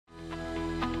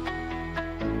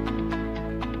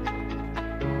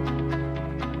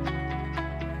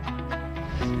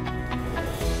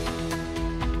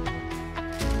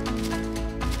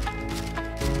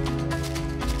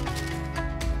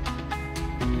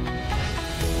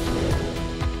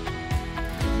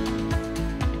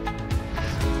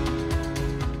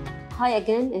Hi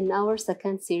again in our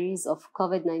second series of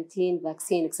COVID-19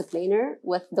 Vaccine Explainer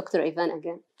with Dr. Yvan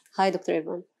again. Hi, Dr.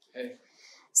 Yvan. Hey.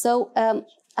 So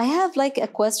I have like a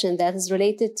question that is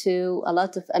related to a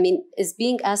lot of, is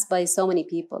being asked by so many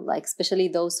people, like especially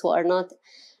those who are not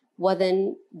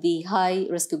within the high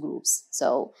risk groups.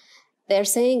 So they're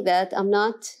saying that I'm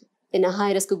not in a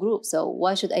high risk group, so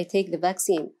why should I take the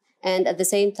vaccine? And at the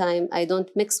same time, I don't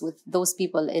mix with those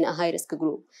people in a high risk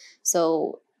group.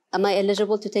 So am I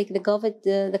eligible to take the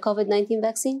COVID-19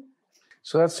 vaccine?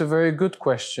 So that's a very good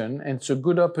question, and it's a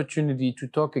good opportunity to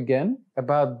talk again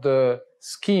about the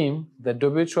scheme that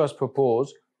WHO has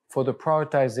proposed for the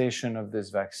prioritization of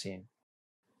this vaccine.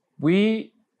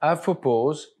 We have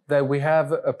proposed that we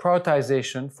have a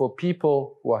prioritization for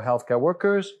people who are healthcare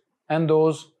workers and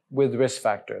those with risk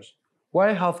factors.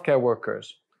 Why healthcare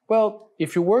workers? Well,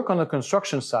 if you work on a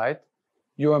construction site,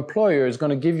 your employer is going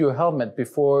to give you a helmet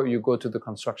before you go to the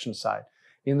construction site.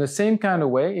 In the same kind of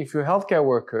way, if you're healthcare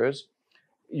workers,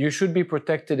 you should be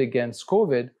protected against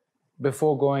COVID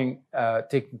before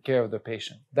taking care of the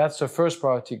patient. That's the first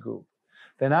priority group.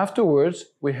 Then afterwards,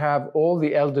 we have all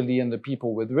the elderly and the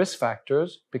people with risk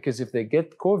factors, because if they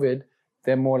get COVID,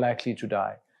 they're more likely to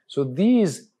die. So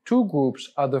these two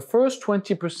groups are the first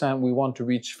 20% we want to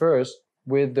reach first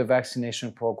with the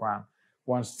vaccination program.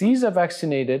 Once these are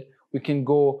vaccinated, we can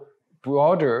go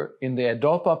broader in the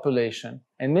adult population.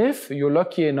 And if you're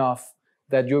lucky enough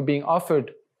that you're being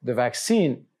offered the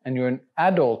vaccine and you're an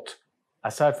adult,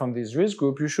 aside from this risk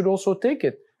group, you should also take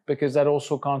it, because that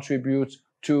also contributes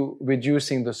to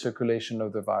reducing the circulation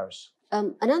of the virus.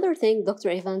 Another thing, Dr.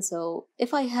 Yvan, so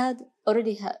if I had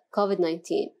already had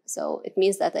COVID-19, so it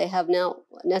means that I have now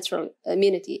natural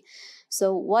immunity.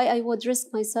 So why I would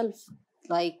risk myself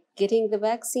like getting the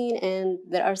vaccine, and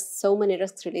there are so many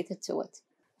risks related to it?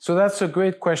 So that's a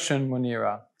great question,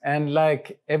 Munira. And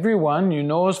like everyone, you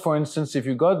know, for instance, if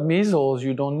you got measles,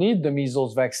 you don't need the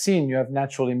measles vaccine, you have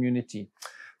natural immunity.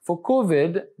 For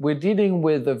COVID, we're dealing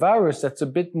with a virus that's a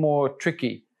bit more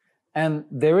tricky. And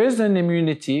there is an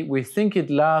immunity. We think it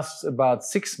lasts about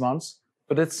 6 months,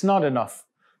 but it's not enough.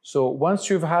 So once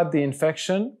you've had the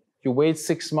infection, you wait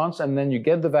 6 months and then you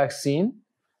get the vaccine.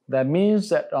 That means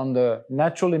that on the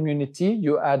natural immunity,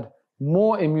 you add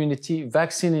more immunity,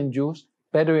 vaccine-induced,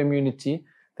 better immunity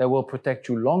that will protect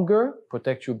you longer,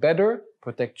 protect you better,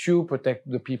 protect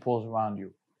the people around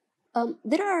you.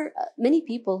 There are many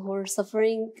people who are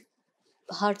suffering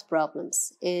heart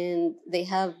problems, and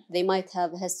they might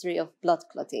have a history of blood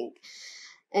clotting.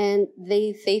 And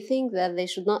they think that they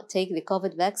should not take the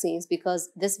COVID vaccines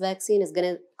because this vaccine is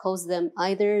going to cause them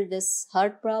either this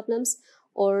heart problems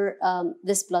or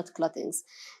this blood clottings.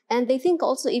 And they think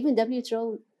also, even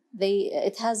WHO,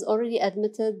 it has already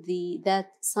admitted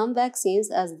that some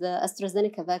vaccines, as the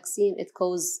AstraZeneca vaccine, it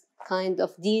causes kind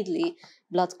of deadly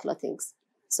blood clottings.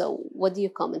 So what do you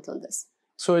comment on this?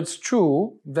 So it's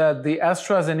true that the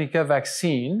AstraZeneca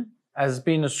vaccine has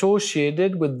been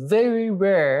associated with very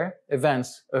rare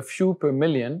events, a few per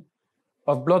million,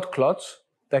 of blood clots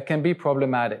that can be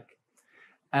problematic.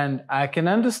 And I can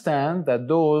understand that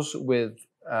those with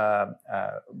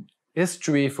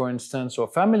history, for instance, or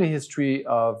family history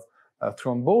of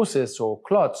thrombosis or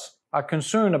clots are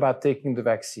concerned about taking the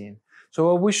vaccine.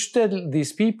 So what we should tell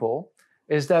these people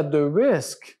is that the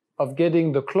risk of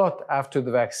getting the clot after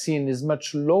the vaccine is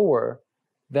much lower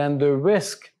than the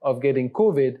risk of getting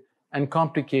COVID and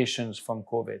complications from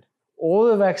COVID. All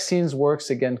the vaccines works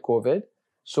against COVID,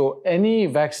 so any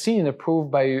vaccine approved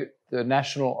by the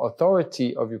national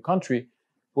authority of your country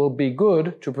will be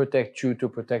good to protect you, to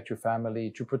protect your family,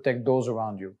 to protect those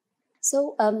around you.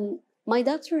 So my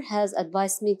doctor has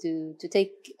advised me to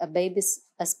take a baby's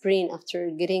aspirin after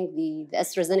getting the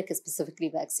AstraZeneca specifically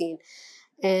vaccine.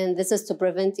 And this is to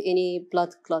prevent any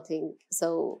blood clotting.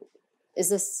 So is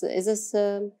this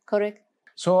correct?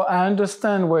 So I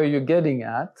understand where you're getting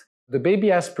at. The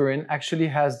baby aspirin actually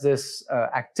has this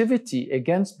activity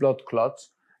against blood clots,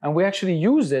 and we actually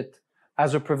use it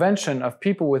as a prevention of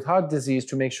people with heart disease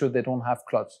to make sure they don't have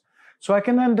clots. So I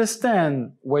can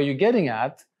understand where you're getting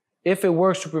at. If it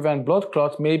works to prevent blood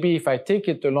clots, maybe if I take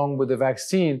it along with the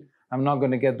vaccine, I'm not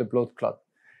going to get the blood clot.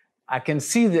 I can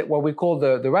see that what we call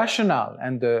the rationale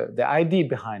and the idea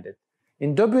behind it.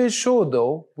 In WHO,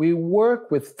 though, we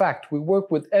work with fact, we work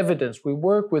with evidence, we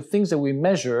work with things that we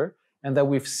measure and that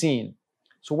we've seen.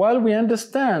 So while we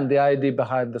understand the idea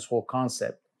behind this whole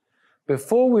concept,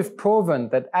 before we've proven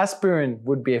that aspirin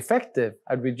would be effective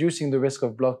at reducing the risk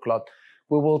of blood clot,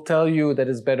 we will tell you that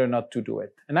it's better not to do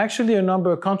it. And actually, a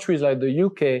number of countries like the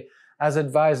UK has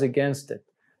advised against it.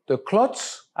 The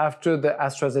clots after the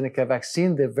AstraZeneca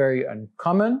vaccine, they're very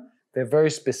uncommon, they're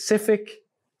very specific,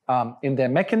 in their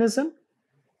mechanism,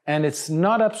 and it's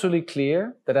not absolutely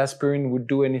clear that aspirin would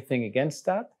do anything against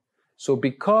that. So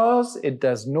because it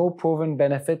does no proven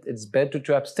benefit, it's better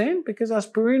to abstain because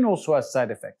aspirin also has side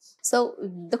effects. So,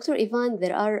 Dr. Yvan,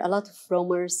 there are a lot of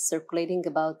rumors circulating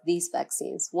about these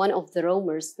vaccines. One of the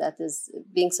rumors that is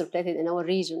being circulated in our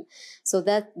region, so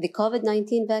that the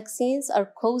COVID-19 vaccines are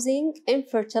causing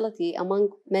infertility among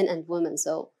men and women.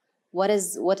 So, what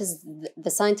is the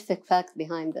scientific fact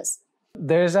behind this?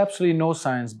 There is absolutely no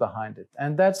science behind it.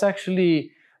 And that's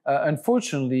actually,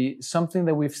 unfortunately, something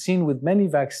that we've seen with many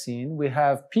vaccines. We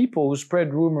have people who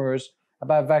spread rumors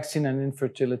about vaccine and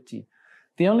infertility.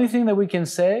 The only thing that we can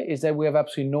say is that we have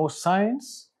absolutely no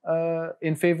science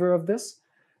in favor of this,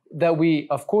 that we,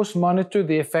 of course, monitor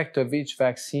the effect of each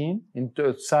vaccine on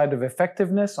the side of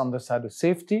effectiveness, on the side of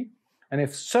safety. And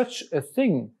if such a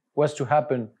thing was to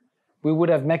happen, we would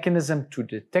have mechanism to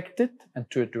detect it and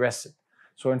to address it.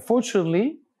 So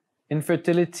unfortunately,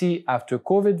 infertility after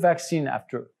COVID vaccine,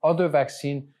 after other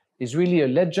vaccine, is really a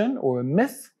legend or a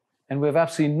myth, and we have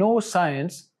absolutely no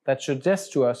science that suggests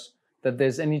to us that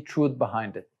there's any truth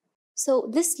behind it. So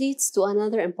this leads to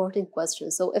another important question.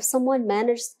 So if someone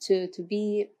managed to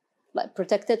be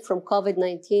protected from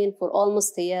COVID-19 for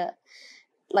almost a year,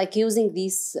 like using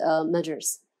these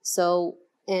measures,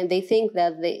 and they think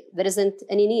that there isn't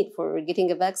any need for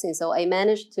getting a vaccine. So I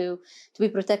managed to be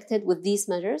protected with these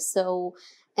measures. So,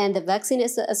 and the vaccine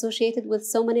is associated with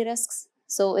so many risks.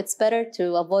 So it's better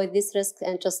to avoid these risks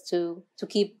and just to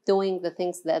keep doing the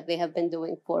things that they have been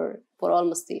doing for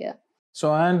almost a year.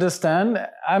 So I understand.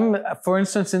 I'm, for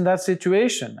instance, in that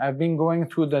situation. I've been going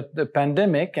through the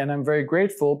pandemic, and I'm very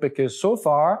grateful because so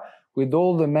far, with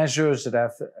all the measures that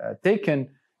I've taken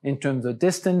in terms of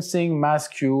distancing,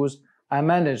 mask use, I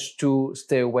managed to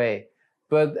stay away.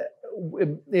 But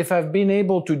if I've been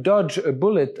able to dodge a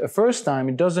bullet a first time,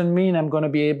 it doesn't mean I'm going to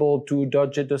be able to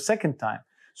dodge it a second time.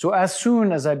 So as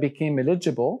soon as I became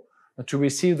eligible to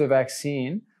receive the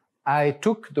vaccine, I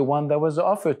took the one that was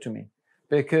offered to me,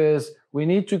 because we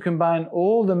need to combine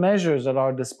all the measures at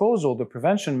our disposal, the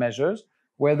prevention measures,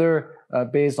 whether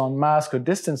based on mask or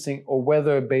distancing, or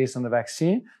whether based on the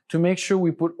vaccine, to make sure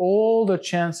we put all the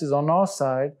chances on our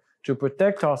side to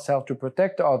protect ourselves, to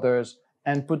protect others,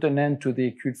 and put an end to the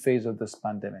acute phase of this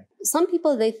pandemic. Some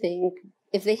people, they think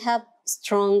if they have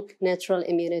strong natural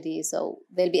immunity, so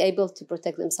they'll be able to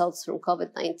protect themselves from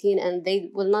COVID-19, and they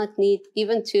will not need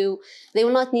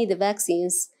the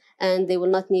vaccines, and they will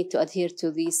not need to adhere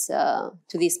to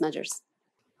these measures.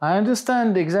 I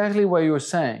understand exactly what you're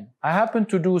saying. I happen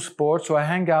to do sports, so I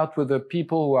hang out with the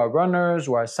people who are runners,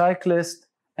 who are cyclists,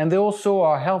 and they also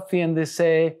are healthy, and they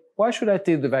say, why should I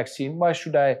take the vaccine? Why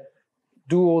should I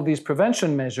do all these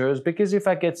prevention measures? Because if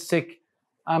I get sick,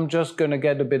 I'm just going to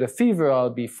get a bit of fever,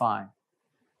 I'll be fine.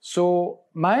 So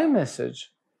my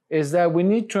message is that we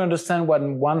need to understand what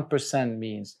 1%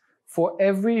 means. For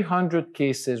every 100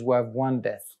 cases, we have one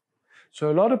death.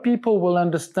 So a lot of people will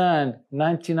understand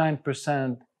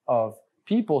 99% of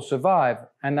people survive,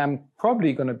 and I'm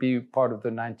probably going to be part of the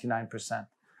 99%.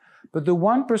 But the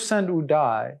 1% who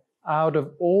die, out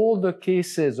of all the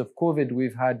cases of COVID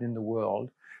we've had in the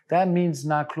world, that means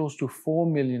now close to 4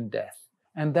 million deaths.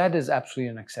 And that is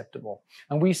absolutely unacceptable.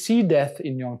 And we see death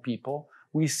in young people.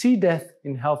 We see death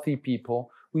in healthy people.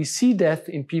 We see death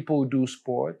in people who do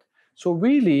sport. So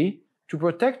really, to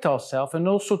protect ourselves and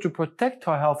also to protect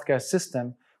our healthcare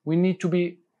system, we need to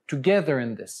be together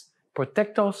in this.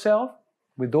 Protect ourselves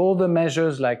with all the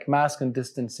measures like mask and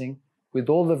distancing, with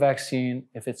all the vaccine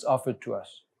if it's offered to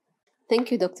us. Thank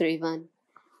you, Dr. Yvan.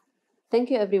 Thank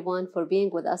you, everyone, for being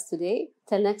with us today.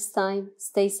 Till next time,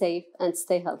 stay safe and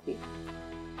stay healthy.